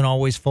bowl wasn't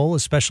always full,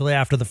 especially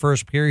after the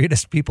first period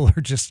as people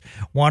are just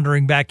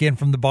wandering back in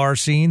from the bar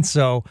scene.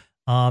 So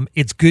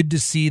it's good to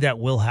see that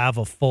we'll have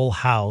a full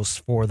house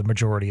for the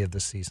majority of the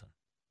season.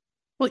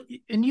 Well,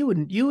 and you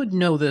would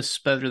know this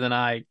better than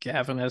I,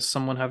 Gavin, as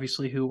someone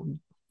obviously who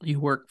you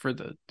work for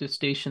the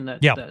station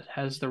that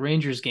has the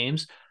Rangers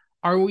games.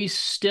 Are we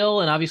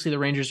still? And obviously the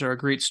Rangers are a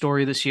great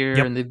story this year,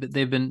 and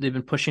they've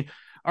been pushing.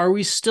 Are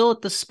we still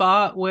at the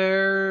spot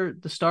where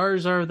the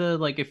Stars are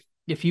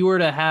if you were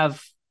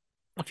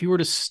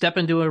to step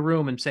into a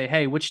room and say,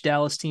 hey, which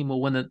Dallas team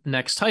will win the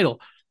next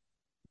title?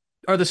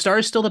 Are the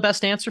Stars still the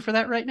best answer for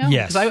that right now?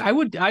 Yes.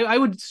 Because I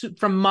would,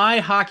 from my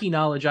hockey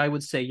knowledge, I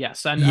would say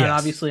yes. And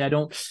obviously I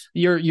don't,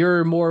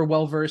 you're more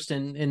well-versed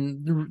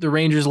in the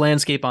Rangers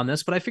landscape on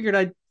this, but I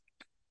figured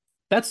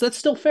that's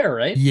still fair,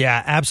 right?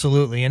 Yeah,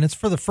 absolutely. And it's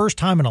for the first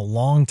time in a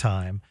long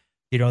time,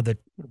 that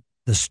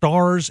the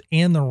Stars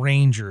and the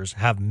Rangers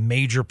have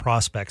major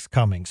prospects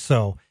coming.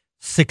 So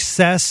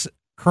success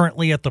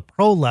currently at the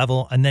pro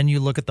level, and then you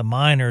look at the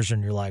minors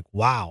and you're like,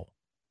 wow,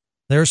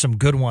 there's some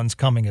good ones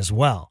coming as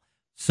well.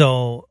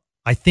 So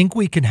I think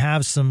we can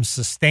have some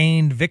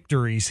sustained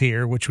victories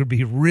here, which would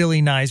be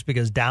really nice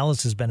because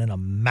Dallas has been in a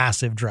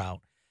massive drought.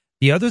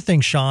 The other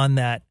thing, Sean,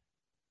 that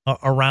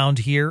around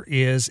here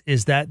is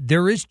that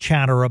there is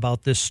chatter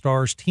about this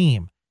Stars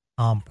team.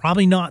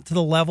 Probably not to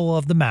the level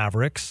of the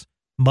Mavericks,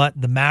 but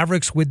the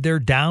Mavericks with their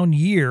down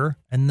year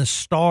and the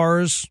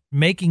Stars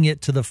making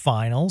it to the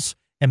finals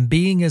and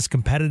being as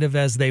competitive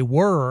as they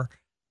were,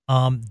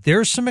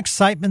 there's some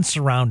excitement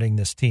surrounding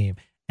this team,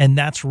 and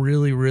that's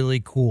really,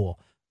 really cool.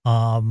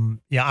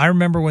 I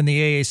remember when the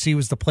AAC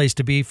was the place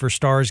to be for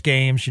Stars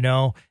games,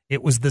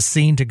 it was the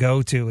scene to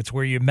go to. It's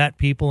where you met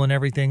people and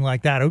everything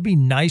like that. It would be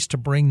nice to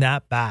bring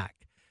that back.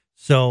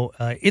 So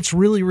it's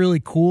really,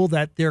 really cool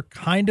that they're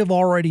kind of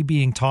already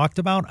being talked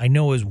about. I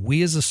know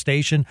we as a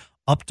station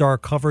upped our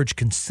coverage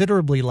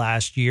considerably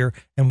last year,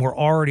 and we're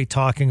already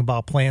talking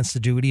about plans to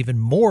do it even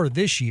more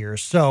this year.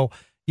 So,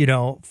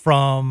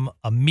 from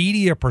a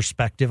media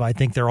perspective, I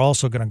think they're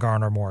also going to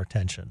garner more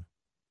attention.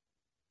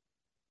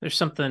 There's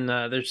something,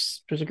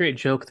 there's a great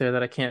joke there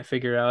that I can't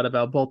figure out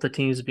about both the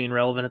teams being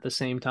relevant at the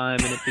same time,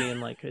 and it being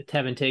like it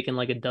having taken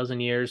like a dozen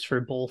years for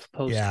both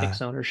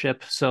post-Hicks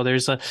ownership. So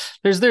there's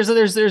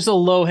a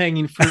low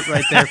hanging fruit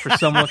right there for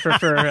someone for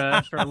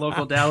a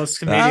local Dallas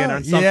comedian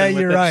on something. Yeah,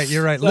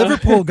 you're right. So,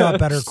 Liverpool got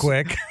better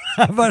quick,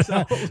 but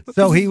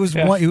so he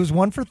was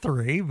one for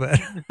three, but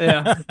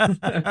yeah.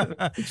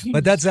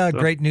 But that's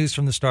great news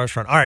from the Stars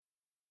front. All right.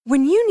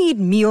 When you need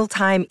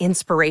mealtime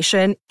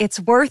inspiration,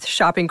 it's worth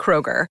shopping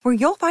Kroger, where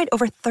you'll find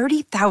over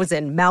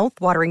 30,000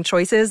 mouth-watering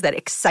choices that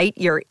excite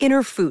your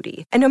inner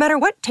foodie. And no matter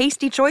what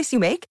tasty choice you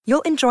make,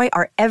 you'll enjoy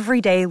our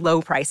everyday low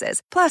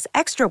prices, plus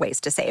extra ways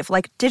to save,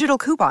 like digital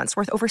coupons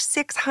worth over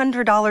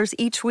 $600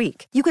 each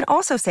week. You can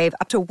also save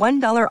up to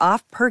 $1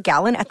 off per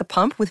gallon at the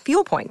pump with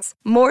fuel points.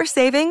 More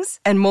savings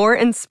and more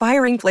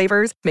inspiring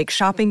flavors make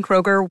shopping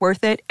Kroger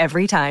worth it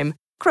every time.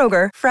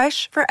 Kroger,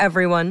 fresh for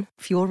everyone.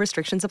 Fuel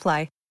restrictions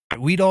apply.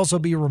 We'd also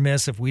be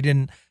remiss if we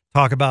didn't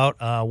talk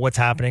about what's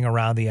happening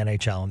around the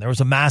NHL. And there was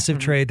a massive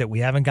trade that we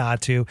haven't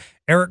got to.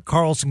 Erik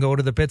Karlsson go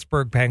to the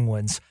Pittsburgh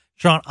Penguins.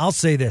 Sean, I'll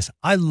say this.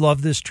 I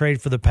love this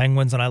trade for the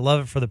Penguins, and I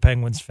love it for the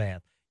Penguins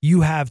fan.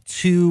 You have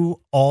two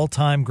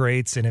all-time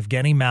greats in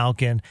Evgeny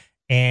Malkin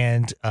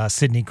and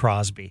Sidney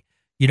Crosby.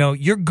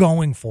 You're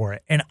going for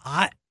it. And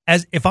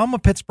if I'm a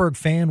Pittsburgh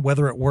fan,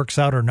 whether it works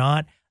out or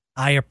not,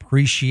 I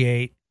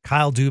appreciate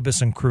Kyle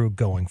Dubas and Krug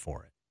going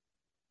for it.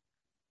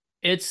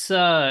 It's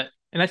and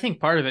I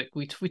think part of it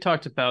we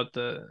talked about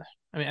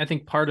I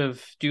think part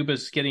of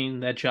Dubas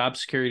getting that job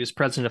security as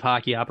president of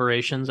hockey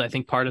operations, I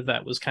think part of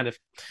that was kind of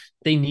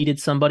they needed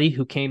somebody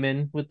who came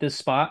in with this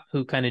spot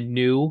who kind of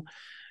knew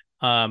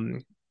that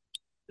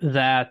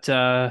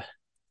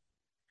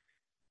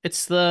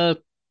it's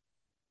like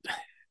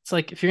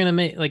if you're gonna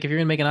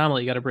make an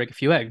omelet, you got to break a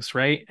few eggs,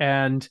 right?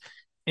 And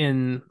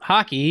in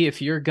hockey,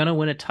 if you're gonna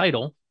win a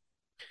title,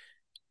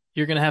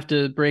 you're going to have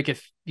to break a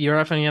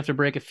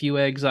few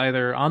eggs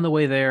either on the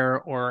way there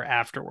or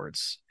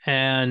afterwards.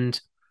 And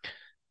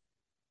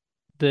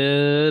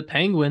the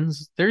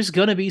Penguins, there's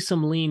going to be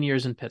some lean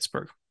years in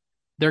Pittsburgh.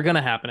 They're going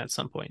to happen at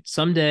some point.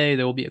 Someday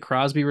there will be a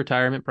Crosby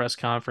retirement press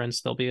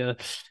conference. There'll be a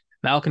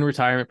Malkin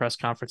retirement press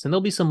conference, and there'll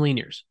be some lean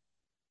years.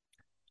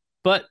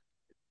 But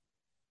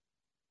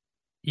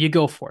you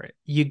go for it.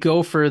 You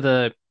go for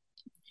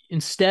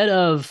instead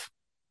of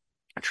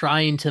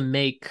trying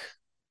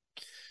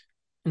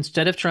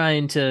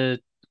to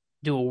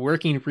do a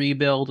working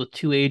rebuild with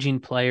two aging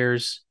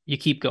players, you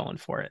keep going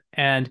for it.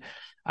 And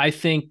I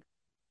think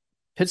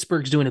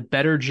Pittsburgh's doing a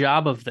better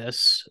job of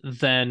this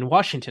than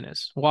Washington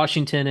is.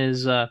 Washington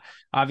is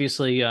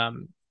obviously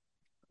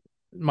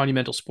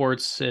Monumental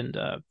Sports, and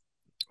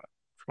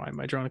why am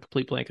I drawing a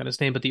complete blank on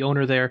his name? But the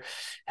owner there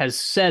has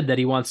said that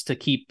he wants to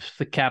keep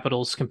the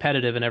Capitals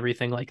competitive and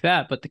everything like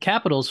that. But the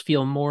Capitals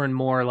feel more and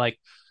more like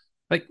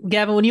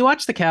Gavin, when you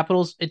watch the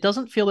Capitals, it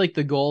doesn't feel like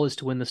the goal is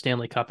to win the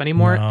Stanley Cup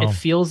anymore. No. It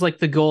feels like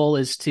the goal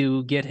is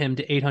to get him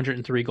to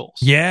 803 goals.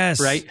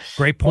 Yes. Right.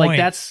 Great point. Like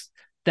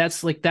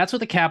that's what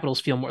the Capitals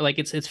feel more like.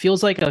 It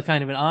feels like a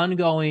kind of an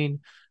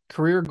ongoing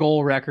career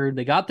goal record.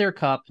 They got their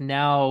cup.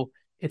 Now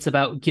it's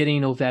about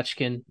getting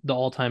Ovechkin the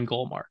all-time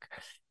goal mark.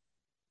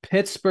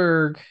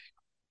 Pittsburgh,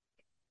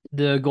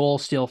 the goal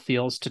still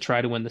feels to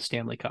try to win the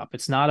Stanley Cup.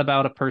 It's not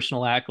about a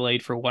personal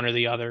accolade for one or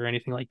the other or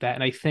anything like that.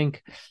 And I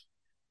think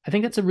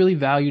that's a really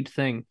valued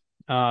thing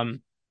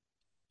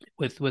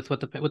with what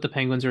the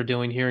Penguins are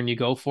doing here, and you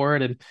go for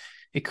it, and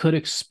it could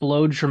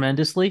explode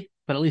tremendously,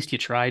 but at least you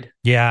tried.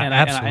 Yeah, and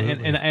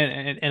absolutely.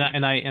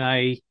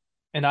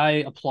 And I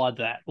applaud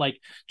that. Like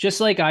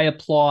just like I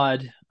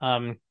applaud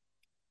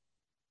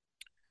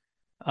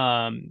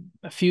a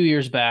few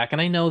years back, and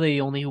I know they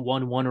only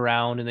won one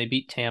round and they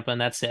beat Tampa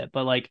and that's it.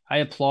 But like I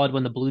applaud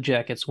when the Blue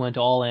Jackets went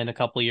all in a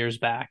couple years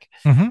back,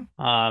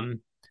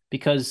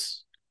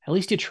 because at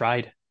least you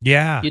tried.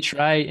 Yeah. You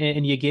tried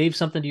and you gave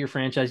something to your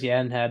franchise you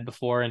hadn't had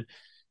before. And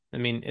I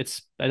mean,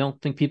 I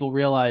don't think people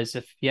realize,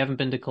 if you haven't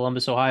been to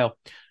Columbus, Ohio,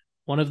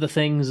 one of the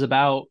things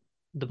about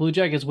the Blue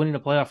Jackets winning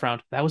a playoff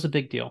round, that was a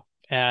big deal.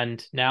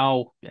 And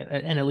now,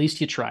 and at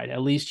least you tried,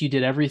 at least you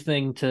did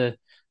everything to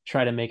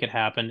try to make it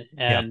happen.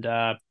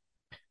 And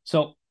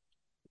so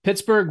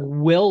Pittsburgh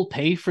will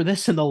pay for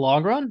this in the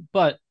long run,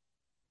 but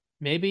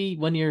maybe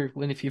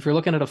if you're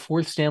looking at a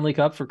fourth Stanley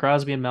Cup for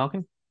Crosby and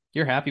Malkin,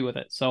 you're happy with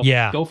it. So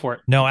go for it.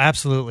 No,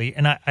 absolutely.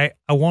 And I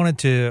wanted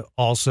to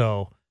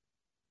also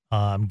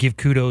give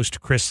kudos to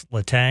Chris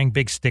Letang,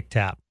 big stick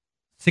tap,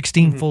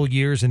 16 full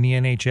years in the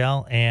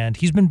NHL, and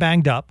he's been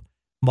banged up,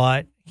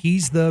 but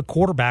he's the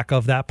quarterback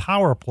of that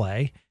power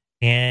play.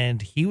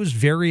 And he was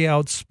very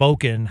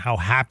outspoken how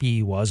happy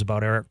he was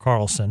about Erik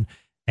Karlsson,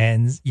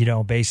 and,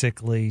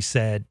 basically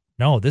said,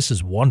 no, this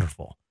is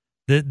wonderful.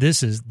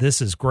 This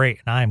is great,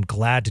 and I'm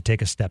glad to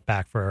take a step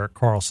back for Erik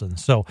Karlsson.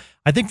 So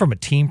I think from a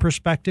team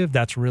perspective,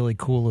 that's really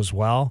cool as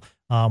well.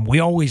 We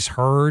always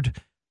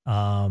heard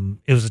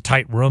It was a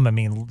tight room. I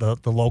mean,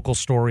 the local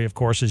story, of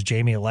course, is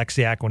Jamie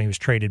Alexiak when he was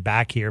traded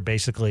back here.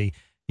 Basically,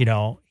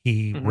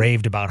 he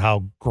raved about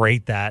how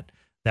great that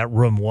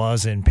room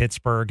was in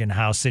Pittsburgh and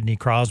how Sidney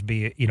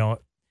Crosby,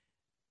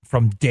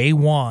 from day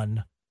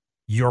one,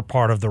 you're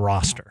part of the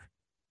roster.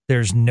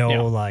 There's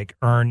no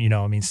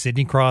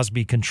Sidney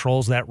Crosby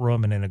controls that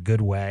room and in a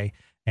good way.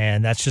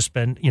 And that's just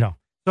been,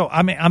 so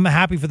I'm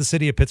happy for the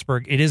city of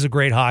Pittsburgh. It is a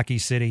great hockey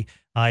city.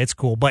 It's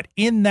cool. But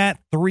in that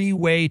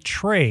three-way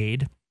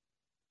trade,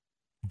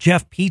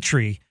 Jeff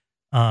Petrie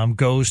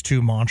goes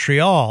to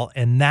Montreal,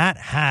 and that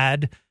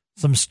had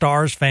some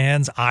Stars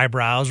fans'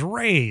 eyebrows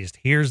raised.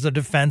 Here's the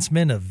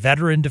defenseman, a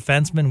veteran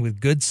defenseman with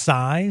good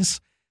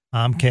size,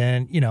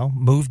 can,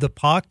 move the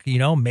puck.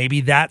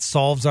 Maybe that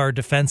solves our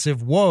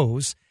defensive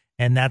woes,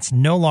 and that's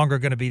no longer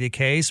going to be the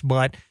case.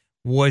 But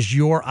was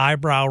your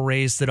eyebrow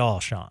raised at all,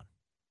 Sean?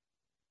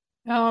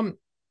 I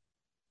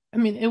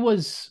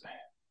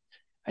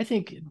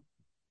think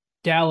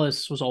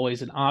Dallas was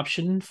always an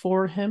option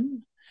for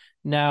him.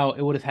 Now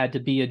it would have had to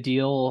be a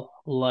deal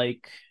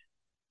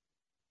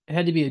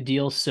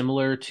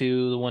similar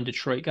to the one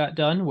Detroit got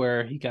done,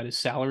 where he got his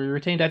salary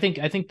retained. I think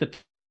the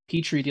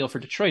Petrie deal for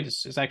Detroit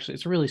is actually,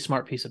 it's a really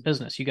smart piece of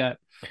business. You got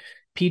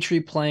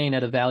Petrie playing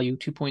at a value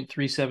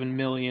 $2.37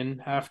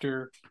 million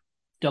after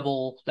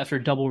double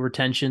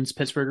retentions.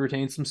 Pittsburgh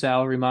retains some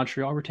salary,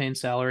 Montreal retains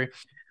salary.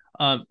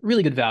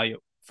 Really good value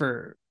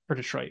for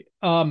Detroit.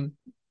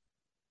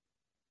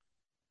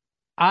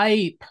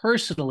 I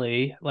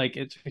personally,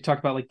 we talk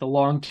about the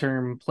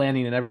long-term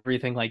planning and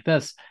everything like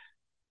this,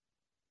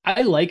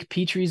 I like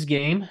Petrie's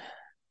game,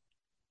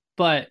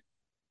 but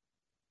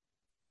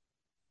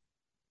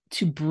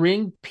to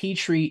bring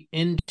Petrie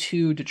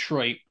into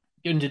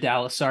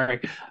Dallas,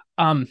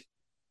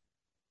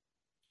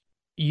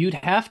 you'd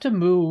have to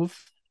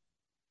move.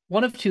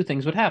 One of two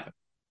things would happen.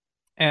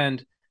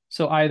 And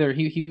so either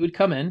he would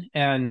come in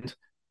and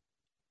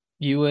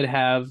you would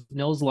have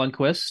Nils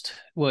Lundqvist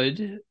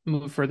would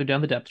move further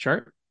down the depth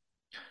chart,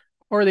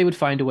 or they would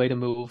find a way to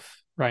move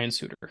Ryan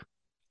Suter.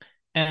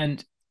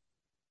 And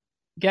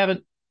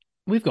Gavin,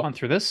 we've gone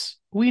through this.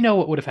 We know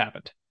what would have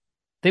happened.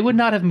 They would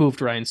not have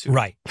moved Ryan Suter.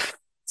 Right.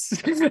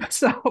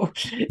 So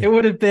it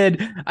would have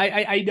been,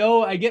 I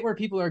know, I get where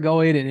people are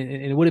going, and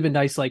it would have been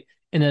nice,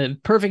 in a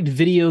perfect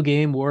video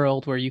game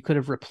world where you could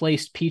have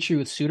replaced Petrie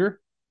with Suter.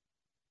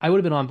 I would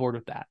have been on board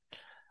with that.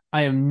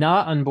 I am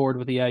not on board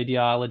with the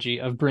ideology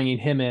of bringing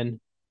him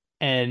in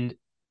and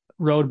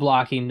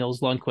roadblocking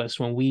Nils Lundqvist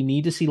when we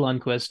need to see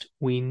Lundqvist.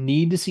 We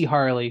need to see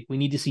Harley. We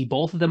need to see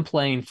both of them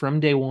playing from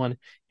day one.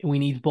 And we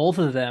need both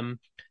of them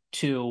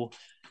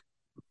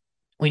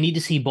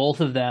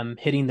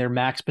hitting their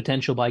max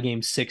potential by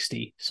game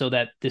 60 so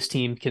that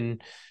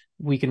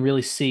we can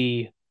really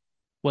see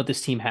what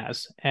this team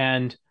has.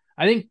 And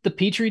I think the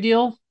Petrie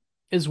deal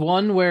is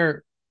one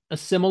where a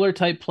similar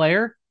type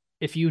player,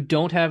 if you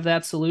don't have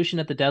that solution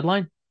at the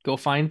deadline, go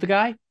find the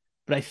guy.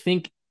 But I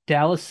think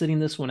Dallas sitting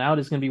this one out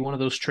is going to be one of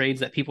those trades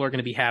that people are going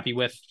to be happy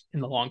with in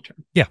the long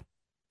term.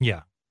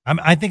 Yeah.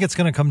 I think it's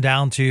going to come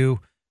down to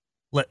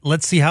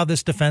let's see how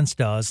this defense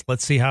does.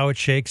 Let's see how it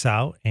shakes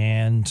out.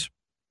 And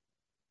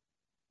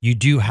you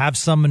do have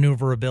some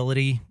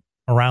maneuverability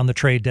around the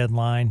trade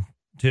deadline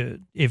to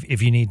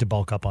if you need to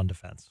bulk up on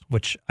defense,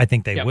 which I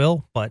think they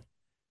will. But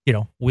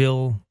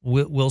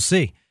we'll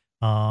see.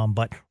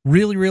 But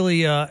really,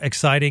 really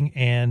exciting.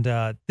 And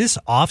this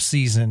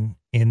offseason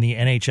in the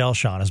NHL,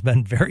 Sean, has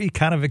been very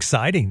kind of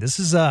exciting. This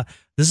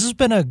has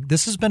been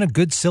a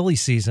good silly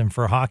season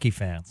for hockey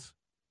fans.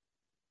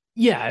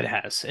 Yeah, it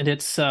has. And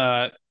it's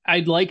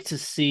I'd like to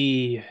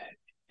see,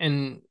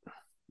 and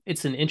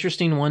it's an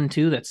interesting one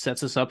too that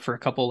sets us up for a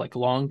couple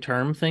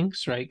long-term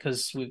things, right?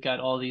 Because we've got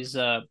all these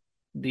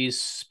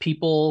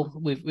people,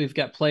 we've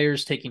got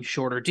players taking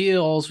shorter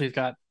deals, we've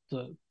got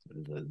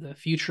the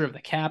future of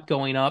the cap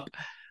going up.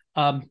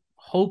 I'm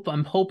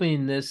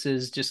hoping this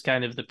is just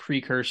kind of the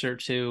precursor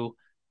to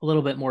a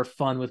little bit more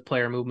fun with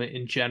player movement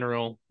in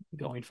general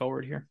going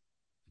forward here.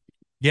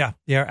 Yeah,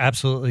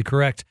 absolutely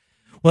correct.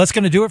 Well, that's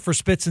going to do it for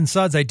Spits and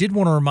Suds. I did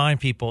want to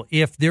remind people,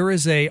 if there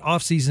is a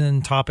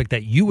off-season topic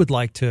that you would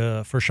like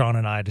for Sean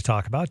and I to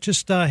talk about,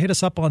 just hit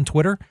us up on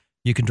Twitter.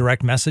 You can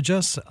direct message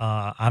us.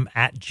 I'm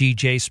at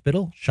GJ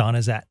Spittle. Sean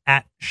is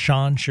at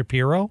Sean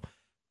Shapiro.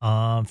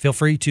 Feel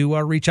free to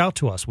reach out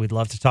to us. We'd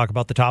love to talk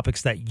about the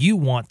topics that you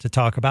want to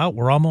talk about.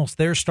 We're almost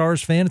there,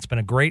 Stars fan. It's been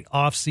a great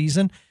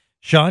off-season.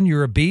 Sean,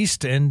 you're a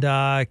beast, and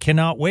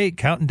cannot wait.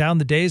 Counting down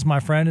the days, my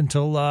friend,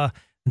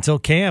 until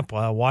camp.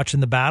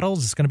 Watching the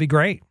battles. It's going to be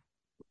great.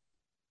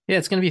 Yeah,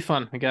 it's going to be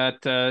fun. I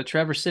got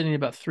Trevor sitting in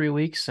about 3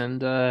 weeks,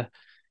 and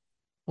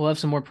we'll have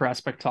some more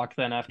prospect talk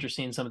then after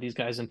seeing some of these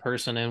guys in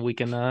person, and we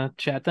can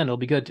chat then. It'll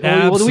be good.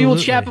 Absolutely.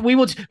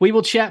 We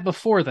will chat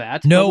before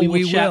that. No, we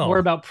will chat more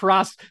about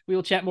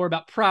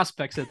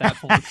prospects at that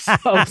point.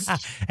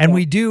 And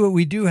we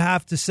do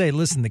have to say,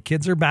 listen, the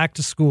kids are back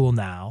to school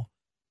now,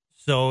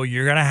 so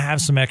you're going to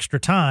have some extra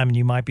time, and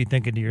you might be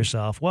thinking to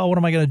yourself, well, what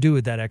am I going to do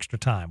with that extra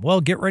time?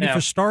 Well, get ready for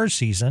Stars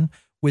season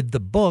with the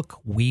book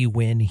We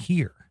Win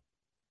Here.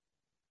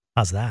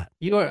 How's that?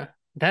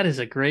 That is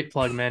a great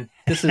plug, man.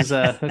 This is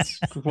that's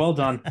well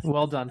done.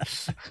 Well done.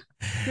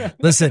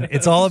 Listen,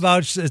 it's all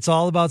about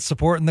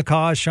supporting the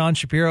cause. Sean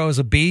Shapiro is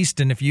a beast,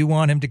 and if you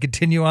want him to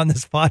continue on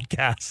this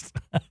podcast,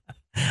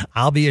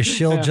 I'll be a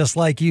shill just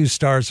like you,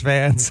 Stars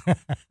fans.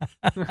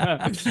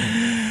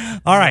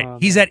 All right.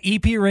 He's at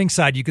EP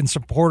Ringside. You can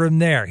support him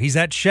there. He's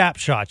at Shap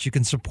Shots. You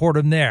can support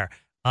him there.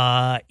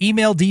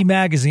 Email D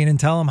Magazine and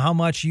tell him how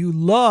much you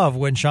love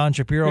when Sean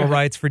Shapiro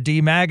writes for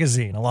D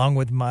Magazine, along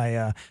with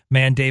my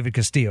man David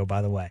Castillo,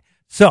 by the way.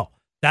 So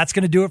that's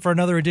going to do it for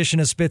another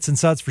edition of Spits and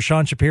Suds. For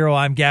Sean Shapiro,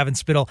 I'm Gavin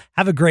Spittle.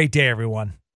 Have a great day, everyone.